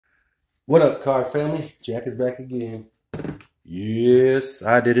What up, card family? Jack is back again. Yes,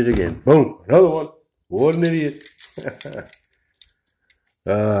 I did it again. Boom, another one. What an idiot.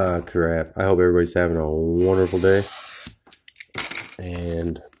 Ah, crap. I hope everybody's having a wonderful day.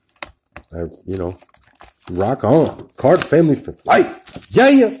 And, rock on. Card family for life.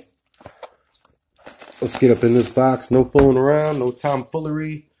 Yeah. Let's get up in this box. No fooling around. No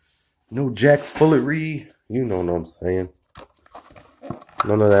tomfoolery. No jackfoolery. You know what I'm saying.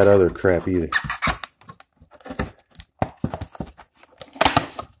 None of that other crap either.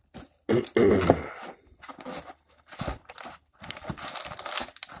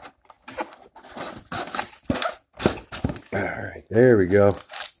 Alright, there we go.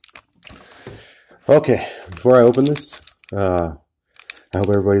 Okay, before I open this, I hope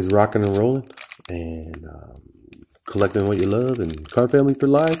everybody's rocking and rolling and collecting what you love and card family for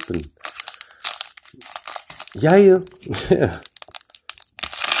life and yeah.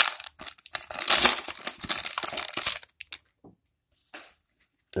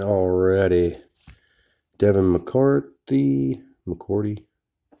 Alrighty. Devin McCourty,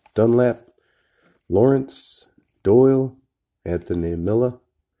 Dunlap, Lawrence, Doyle, Anthony Miller,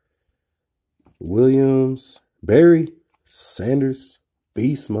 Williams, Barry, Sanders,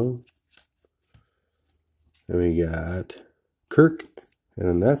 Beast Mode. And we got Kirk,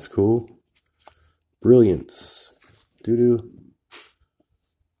 and that's cool. Brilliance, Doodoo,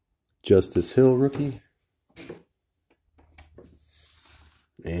 Justice Hill rookie,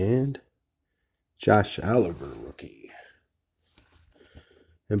 and Josh Oliver rookie.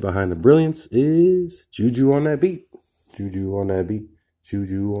 And behind the Brilliance is Juju on that beat. Juju on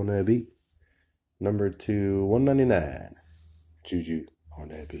that beat. Number 2/199. Juju on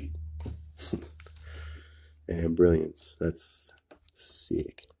that beat. And Brilliance. That's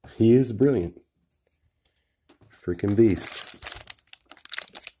sick. He is brilliant. Freaking beast.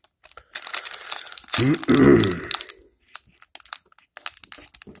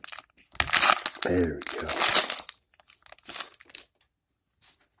 There we go.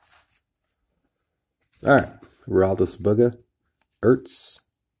 Alright. Roethlisberger, Ertz,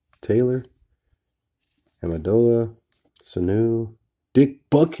 Taylor, Amendola, Sanu, Dick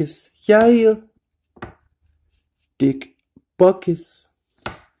Butkus. Yeah. Dick Butkus.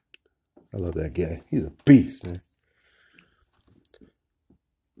 I love that guy. He's a beast, man.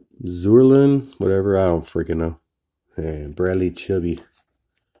 Zurlin, whatever, I don't freaking know. And Bradley Chubby.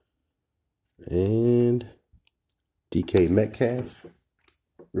 And DK Metcalf,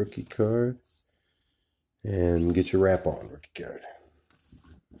 rookie card. And get your wrap on, rookie card.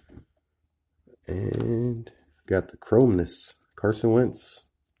 And got the Chromeness, Carson Wentz,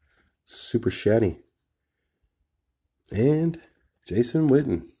 Super Shady. And Jason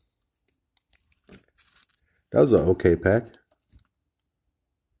Witten. That was an okay pack.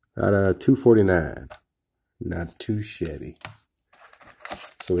 Got a 249. Not too shabby.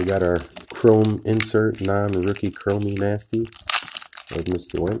 So we got our Chrome insert, non-rookie Chromey nasty of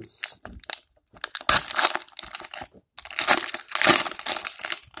Mr. Wentz.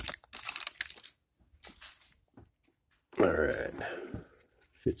 Alright.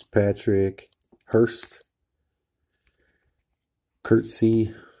 Fitzpatrick, Hurst,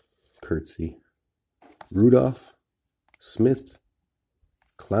 Curtsy, Rudolph, Smith,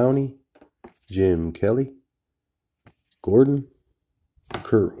 Clowney, Jim Kelly, Gordon,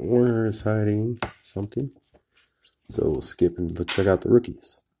 Kurt Warner is hiding something. So we'll skip and check out the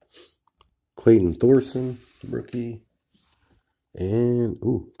rookies. Clayton Thorson, rookie. And,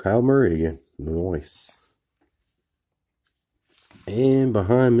 Kyle Murray again. Nice. And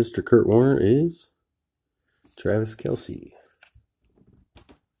behind Mr. Kurt Warner is Travis Kelce.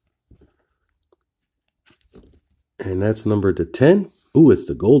 And that's numbered to 10. It's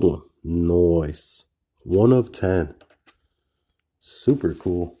the gold one. Nice. 1 of 10. Super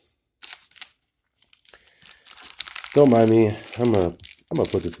cool. Don't mind me. I'm gonna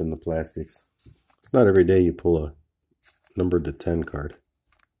put this in the plastics. It's not every day you pull a numbered to 10 card.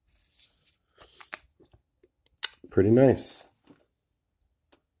 Pretty nice.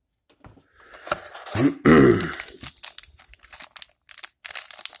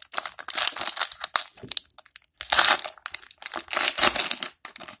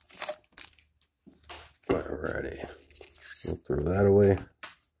 Alrighty. We'll throw that away.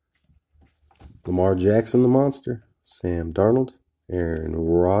 Lamar Jackson, the monster. Sam Darnold. Aaron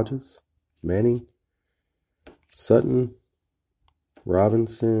Rodgers. Manning. Sutton.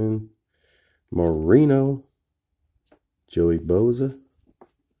 Robinson. Marino. Joey Bosa.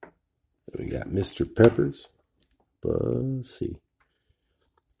 We got Mr. Peppers. Let's see.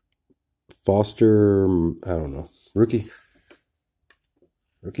 Foster, I don't know. Rookie.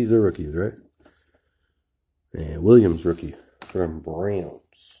 Rookies are rookies, right? And Williams rookie from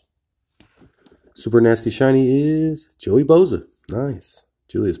Browns. Super nasty shiny is Joey Bosa. Nice.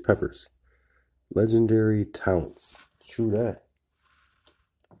 Julius Peppers. Legendary talents. True that.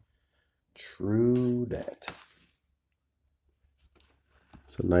 True that.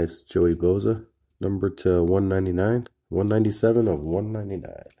 So nice Joey Bosa. Number to 199. 197 of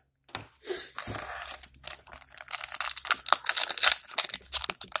 199.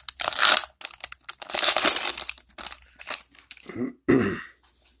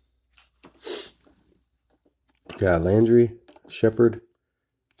 Got Landry, Shepard,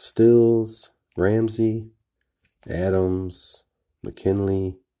 Stills, Ramsey, Adams,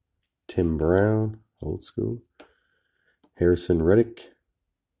 McKinley, Tim Brown, old school, Harrison Reddick.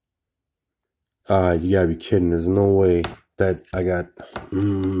 You gotta be kidding. There's no way that I got...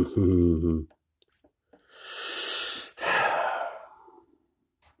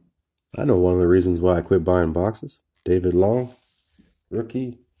 I know one of the reasons why I quit buying boxes. David Long,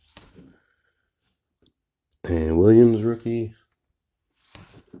 rookie. And Williams, rookie.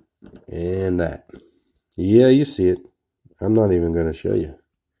 And that. Yeah, you see it. I'm not even going to show you.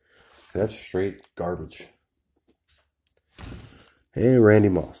 That's straight garbage. And Randy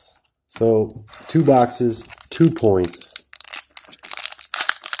Moss. So, 2 boxes, 2 points.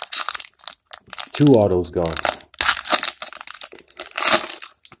 2 autos gone.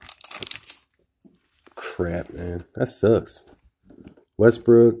 Crap, man. That sucks.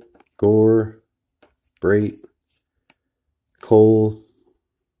 Westbrook, Gore, Brait, Cole,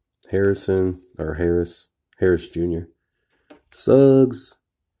 Harris Jr., Suggs,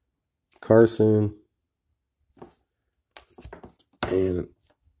 Carson, and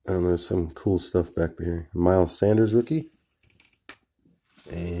there's some cool stuff back here. Miles Sanders rookie,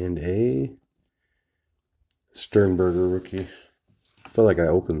 and a Sternberger rookie. I feel like I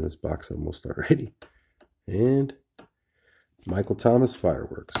opened this box almost already. And Michael Thomas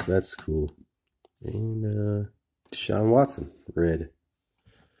fireworks. That's cool. And Deshaun Watson red.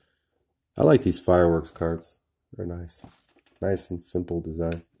 I like these fireworks cards. They're nice. Nice and simple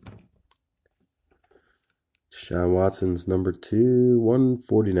design. Deshaun Watson's number 2,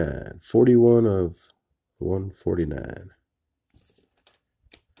 149. 41 of 149.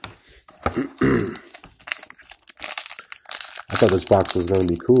 I thought this box was going to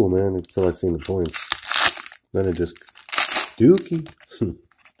be cool, man, until I seen the points. Then it just dookie.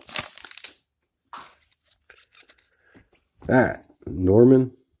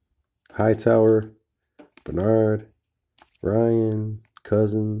 Norman, Hightower, Bernard, Ryan,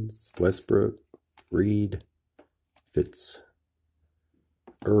 Cousins, Westbrook, Reed, Fitz,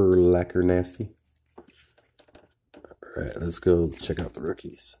 Urlacher Nasty. Alright, let's go check out the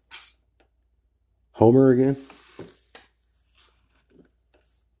rookies. Homer again.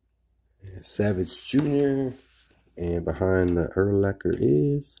 Savage Jr. And behind the Urlacher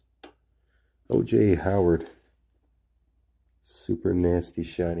is O.J. Howard. Super nasty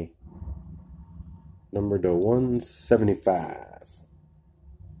shiny. Number to 175.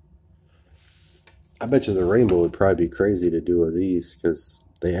 I bet you the rainbow would probably be crazy to do of these because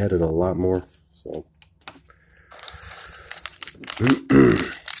they added a lot more. So,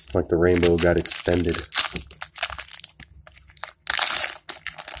 like the rainbow got extended.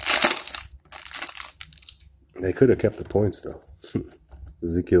 They could have kept the points though.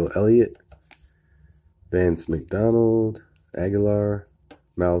 Ezekiel Elliott, Vance McDonald, Aguilar,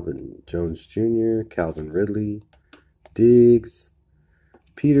 Malvin Jones Jr., Calvin Ridley, Diggs,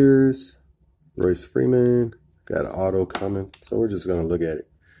 Peters, Royce Freeman. Got an auto coming, so we're just going to look at it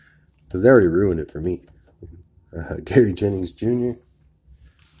because they already ruined it for me. Gary Jennings Jr.,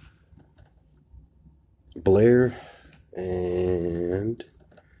 Blair, and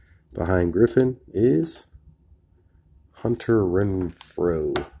behind Griffin is Hunter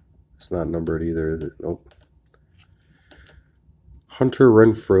Renfrow. It's not numbered either, is it? Nope. Hunter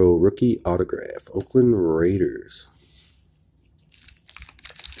Renfrow, rookie autograph, Oakland Raiders.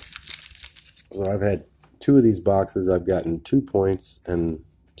 So I've had 2 of these boxes. I've gotten 2 points and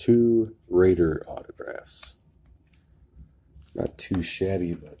 2 Raider autographs. Not too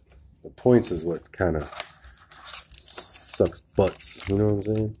shabby, but the points is what kind of sucks butts. You know what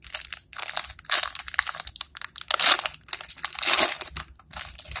I'm saying?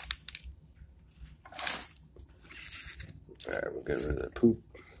 Alright, we'll get rid of that poop.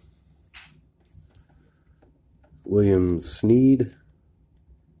 William Sneed.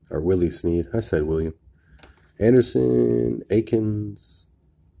 Or Willie Sneed. I said William. Anderson, Akins,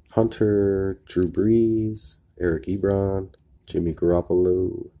 Hunter, Drew Brees, Eric Ebron, Jimmy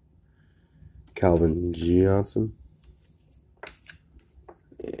Garoppolo, Calvin Johnson,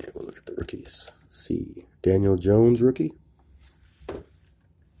 rookies. Let's see. Daniel Jones rookie.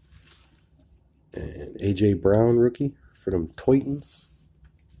 And A.J. Brown rookie for them Titans.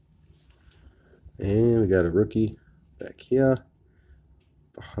 And we got a rookie back here.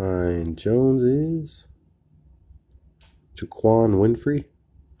 Behind Jones is Jaquan Winfrey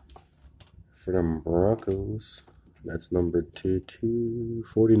for them Broncos. That's number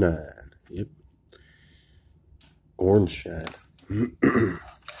 249. Yep. Orange shad. I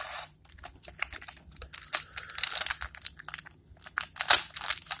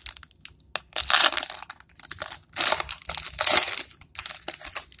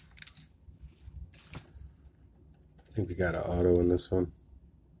think we got an auto in this one.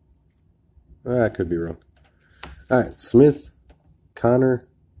 I could be wrong. Alright, Smith, Connor,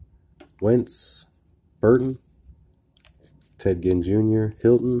 Wentz, Burton, Ted Ginn Jr.,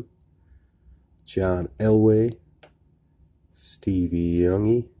 Hilton, John Elway, Stevie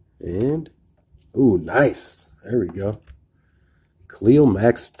Youngie, and, ooh, nice. There we go. Khalil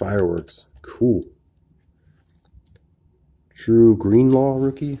Max Fireworks. Cool. Drew Greenlaw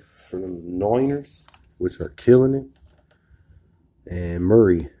rookie for the Niners, which are killing it. And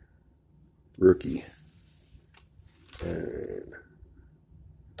Murray rookie. And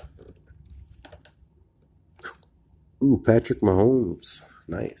ooh, Patrick Mahomes.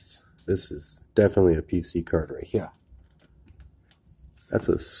 Nice. This is definitely a PC card right here. That's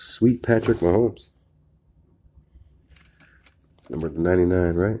a sweet Patrick Mahomes. Number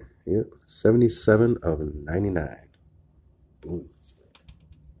 99, right? Yep. 77 of 99. Boom.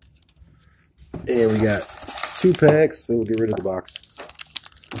 And we got 2 packs, so we'll get rid of the box.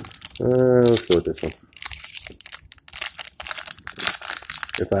 Let's go with this one.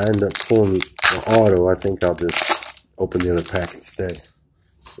 If I end up pulling the auto, I think I'll just open the other pack instead.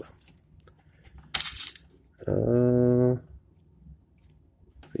 So,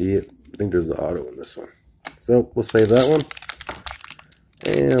 yep, I think there's the auto in this one. So we'll save that one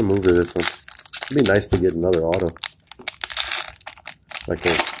and move to this one. It'd be nice to get another auto. Like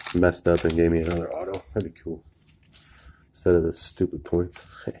they messed up and gave me another auto. That'd be cool. Instead of the stupid points.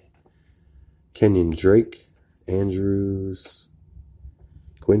 Kenyon Drake, Andrews,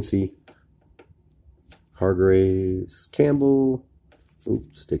 Quincy, Hargraves, Campbell, ooh,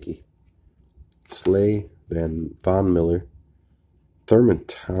 sticky, Slay, Von Miller, Thurman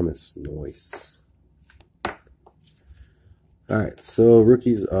Thomas, nice. Alright, so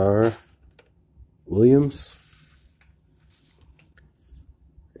rookies are Williams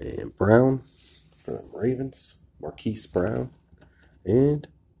and Brown for the Ravens, Marquise Brown, and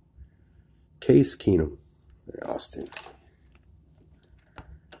Case Keenum, Austin.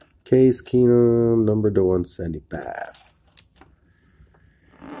 Case Keenum, number to 175.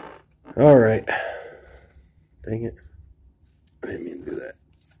 Alright. Dang it. I didn't mean to do that.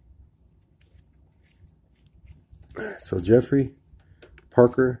 Alright, so Jeffrey,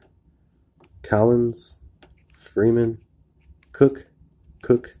 Parker, Collins, Freeman, Cook,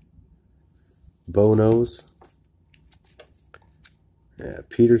 Bo Nose,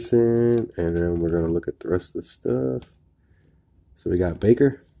 Peterson, and then we're going to look at the rest of the stuff. So we got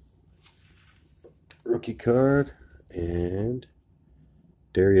Baker, rookie card, and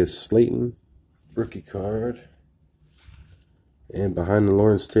Darius Slayton, rookie card. And behind the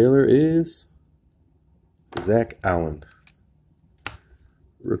Lawrence Taylor is Zach Allen,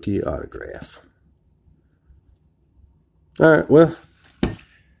 rookie autograph. Alright, well,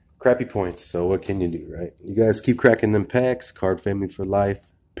 crappy points, so what can you do, right? You guys keep cracking them packs. Card family for life.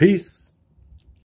 Peace.